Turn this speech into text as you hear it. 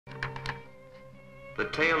The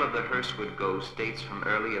tale of the Hurstwood ghost dates from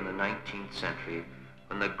early in the 19th century,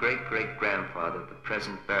 when the great-great-grandfather of the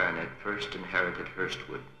present baronet first inherited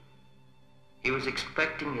Hurstwood. He was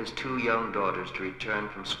expecting his 2 young daughters to return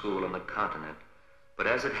from school on the continent, but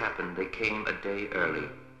as it happened, they came a day early,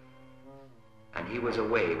 and he was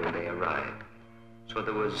away when they arrived. So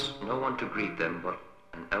there was no one to greet them but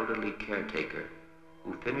an elderly caretaker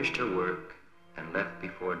who finished her work and left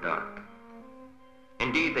before dark.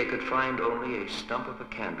 Indeed, they could find only a stump of a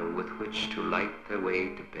candle with which to light their way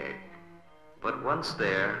to bed. But once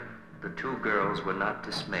there, the 2 girls were not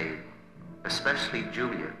dismayed, especially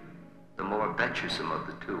Julia, the more venturesome of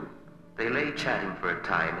the 2. They lay chatting for a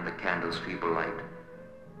time in the candle's feeble light,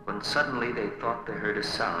 when suddenly they thought they heard a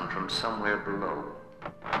sound from somewhere below.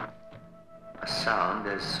 A sound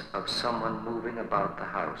as of someone moving about the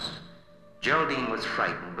house. Geraldine was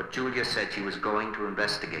frightened, but Julia said she was going to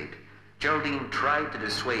investigate. Geraldine tried to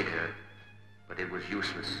dissuade her, but it was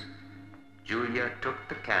useless. Julia took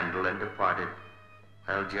the candle and departed,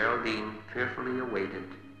 while Geraldine fearfully awaited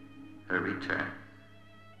her return.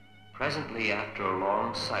 Presently, after a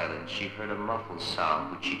long silence, she heard a muffled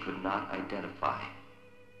sound which she could not identify.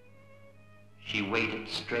 She waited,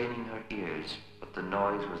 straining her ears, but the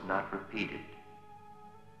noise was not repeated.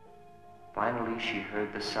 Finally, she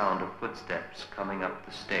heard the sound of footsteps coming up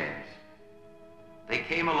the stairs. They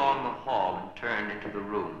came along the hall and turned into the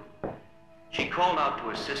room. She called out to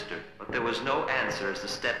her sister, but there was no answer as the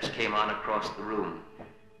steps came on across the room.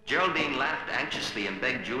 Geraldine laughed anxiously and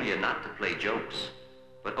begged Julia not to play jokes,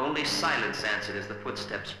 but only silence answered as the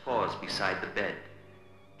footsteps paused beside the bed.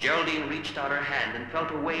 Geraldine reached out her hand and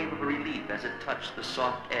felt a wave of relief as it touched the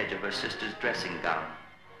soft edge of her sister's dressing gown.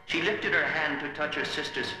 She lifted her hand to touch her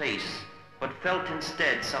sister's face, but felt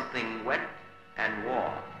instead something wet and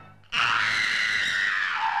warm.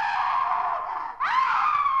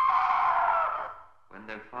 When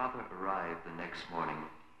their father arrived the next morning,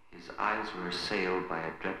 his eyes were assailed by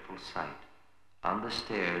a dreadful sight. On the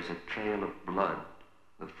stairs, a trail of blood,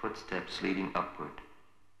 with footsteps leading upward.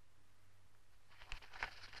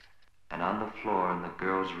 And on the floor in the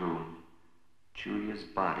girl's room, Julia's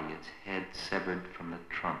body, its head severed from the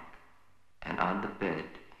trunk. And on the bed,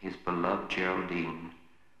 his beloved Geraldine,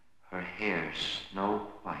 her hair snow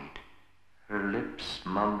white, her lips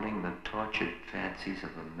mumbling the tortured fancies of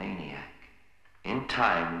a maniac. In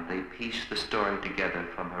time, they pieced the story together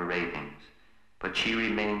from her ravings, but she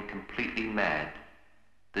remained completely mad.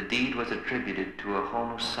 The deed was attributed to a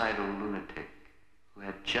homicidal lunatic who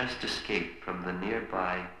had just escaped from the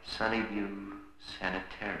nearby Sunnyview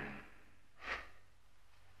Sanitarium.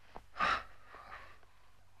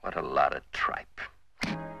 What a lot of tripe.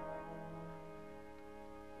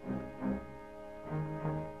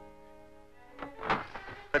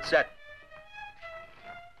 What's that?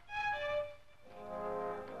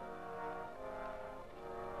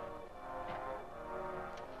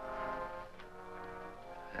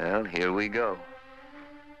 Well, here we go.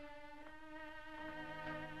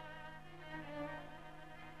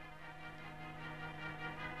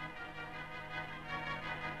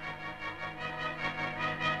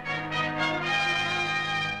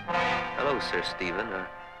 Hello, Sir Stephen,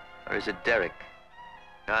 or is it Derek?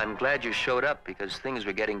 I'm glad you showed up because things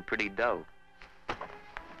were getting pretty dull.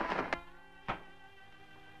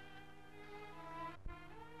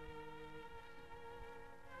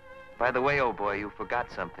 By the way, old boy, you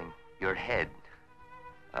forgot something. Your head.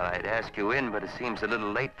 I'd ask you in, but it seems a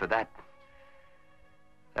little late for that.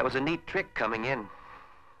 That was a neat trick coming in.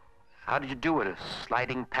 How did you do it? A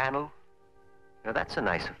sliding panel? Now, that's a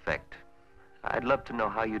nice effect. I'd love to know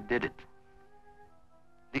how you did it.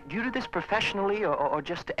 Do you do this professionally or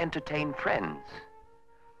just to entertain friends?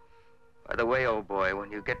 By the way, old boy, when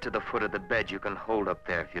you get to the foot of the bed, you can hold up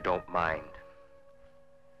there if you don't mind.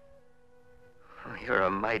 You're a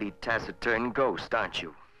mighty taciturn ghost, aren't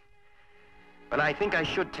you? But I think I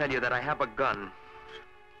should tell you that I have a gun.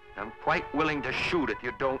 I'm quite willing to shoot if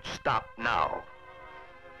you don't stop now.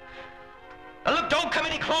 Now look, don't come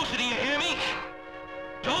any closer, do you hear me?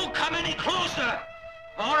 Don't come any closer!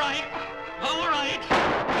 All right, all right.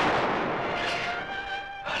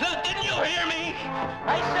 Now, didn't you hear me?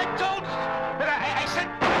 I said don't, I said...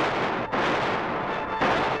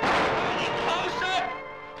 Any closer?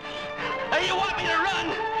 Now, you want me to run,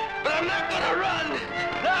 but I'm not gonna run.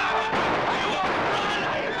 No, I won't run.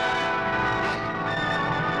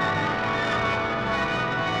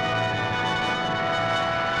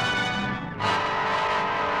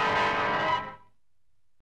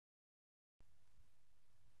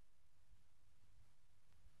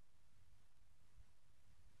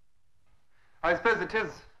 I suppose it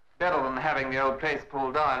is better than having the old place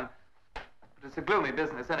pulled down. But it's a gloomy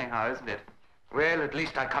business anyhow, isn't it? Well, at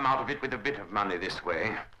least I come out of it with a bit of money this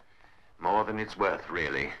way. More than it's worth,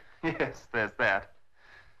 really. Yes, there's that.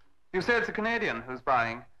 You say it's a Canadian who's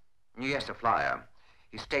buying? Yes, a flyer.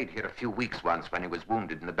 He stayed here a few weeks once when he was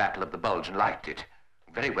wounded in the Battle of the Bulge and liked it.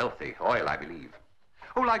 Very wealthy. Oil, I believe.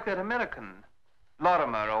 Oh, like that American.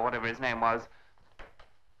 Lorimer, or whatever his name was.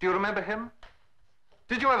 Do you remember him?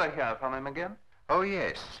 Did you ever hear from him again? Oh,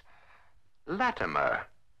 yes. Latimer.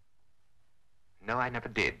 No, I never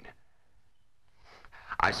did.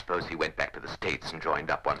 I suppose he went back to the States and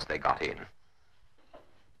joined up once they got in.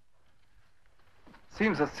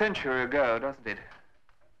 Seems a century ago, doesn't it?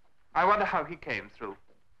 I wonder how he came through.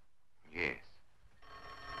 Yes.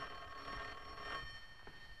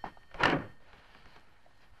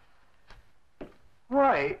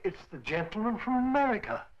 Why, it's the gentleman from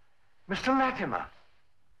America, Mr. Latimer.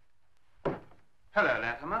 Hello,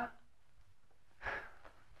 Latimer.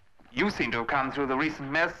 You seem to have come through the recent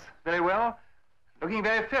mess very well. Looking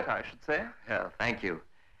very fit, I should say. Well, thank you.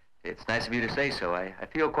 It's nice of you to say so. I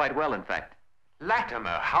feel quite well, in fact.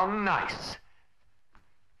 Latimer, how nice.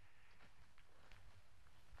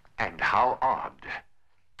 And how odd.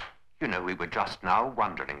 You know, we were just now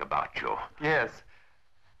wondering about you. Yes.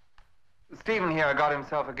 Stephen here got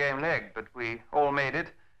himself a game leg, but we all made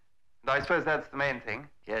it. And I suppose that's the main thing.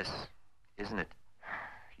 Yes, isn't it?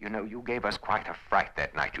 You know, you gave us quite a fright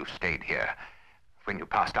that night you stayed here. When you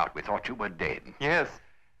passed out, we thought you were dead. Yes.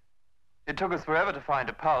 It took us forever to find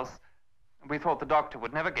a pulse. We thought the doctor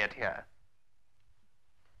would never get here.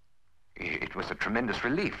 It was a tremendous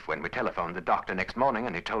relief when we telephoned the doctor next morning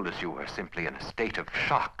and he told us you were simply in a state of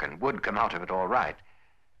shock and would come out of it all right.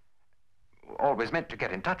 Always meant to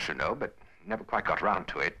get in touch, you know, but never quite got round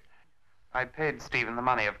to it. I paid Stephen the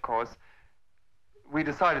money, of course. We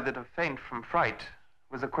decided that a faint from fright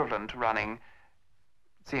was equivalent to running.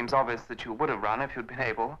 It seems obvious that you would have run if you'd been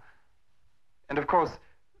able. And, of course,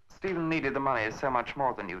 Stephen needed the money so much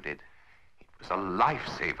more than you did. It was a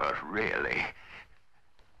lifesaver, really.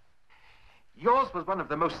 Yours was one of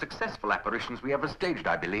the most successful apparitions we ever staged,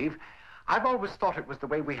 I believe. I've always thought it was the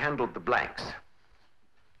way we handled the blanks.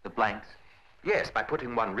 The blanks? Yes, by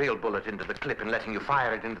putting one real bullet into the clip and letting you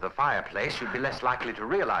fire it into the fireplace, you'd be less likely to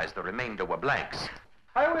realize the remainder were blanks.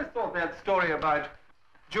 I always thought that story about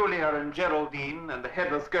Julia and Geraldine and the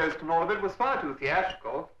headless ghost and all of it was far too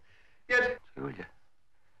theatrical. Yet... Julia.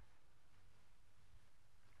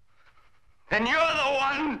 And you're the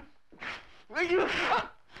one! You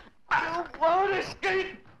won't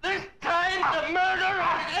escape this time to murder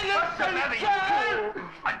an innocent child!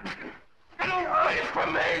 Get away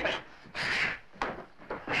from me!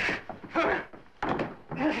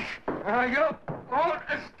 You won't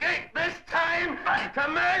escape this time to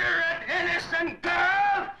murder an innocent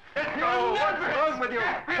girl! What's wrong with you?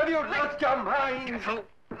 Have you lost your mind?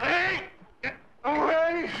 Hey! Get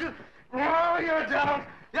away! No, you don't!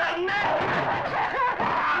 You'll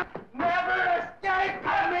never escape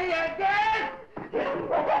from me again!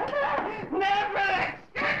 Never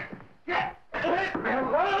escape!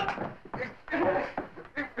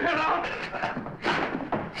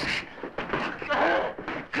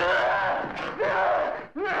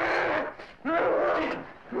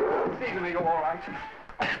 Stephen, are you all right?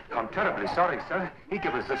 I'm terribly sorry, sir. He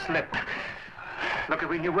gave us the slip. Look,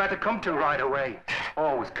 we knew where to come to right away.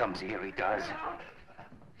 Always comes here, he does.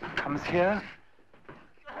 Comes here?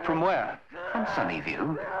 From where? From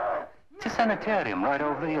Sunnyview. It's a sanitarium right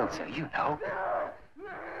over the hill, sir. You know.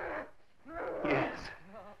 Yes.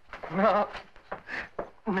 No.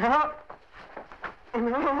 No.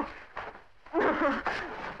 No.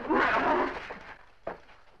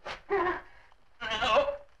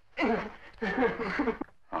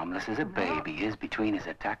 Harmless as a baby is between his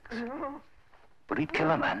attacks. But he'd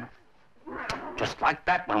kill a man. Just like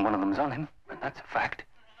that when one of them's on him. And that's a fact.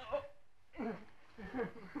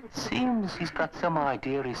 Seems he's got some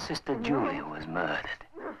idea his sister Julia was murdered.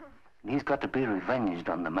 And he's got to be revenged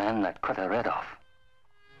on the man that cut her head off.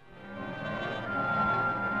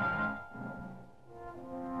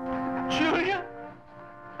 Julia!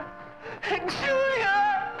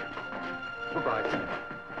 Julia! Goodbye, sir.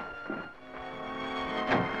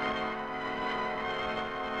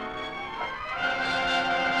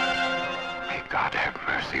 May God have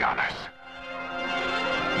mercy on us.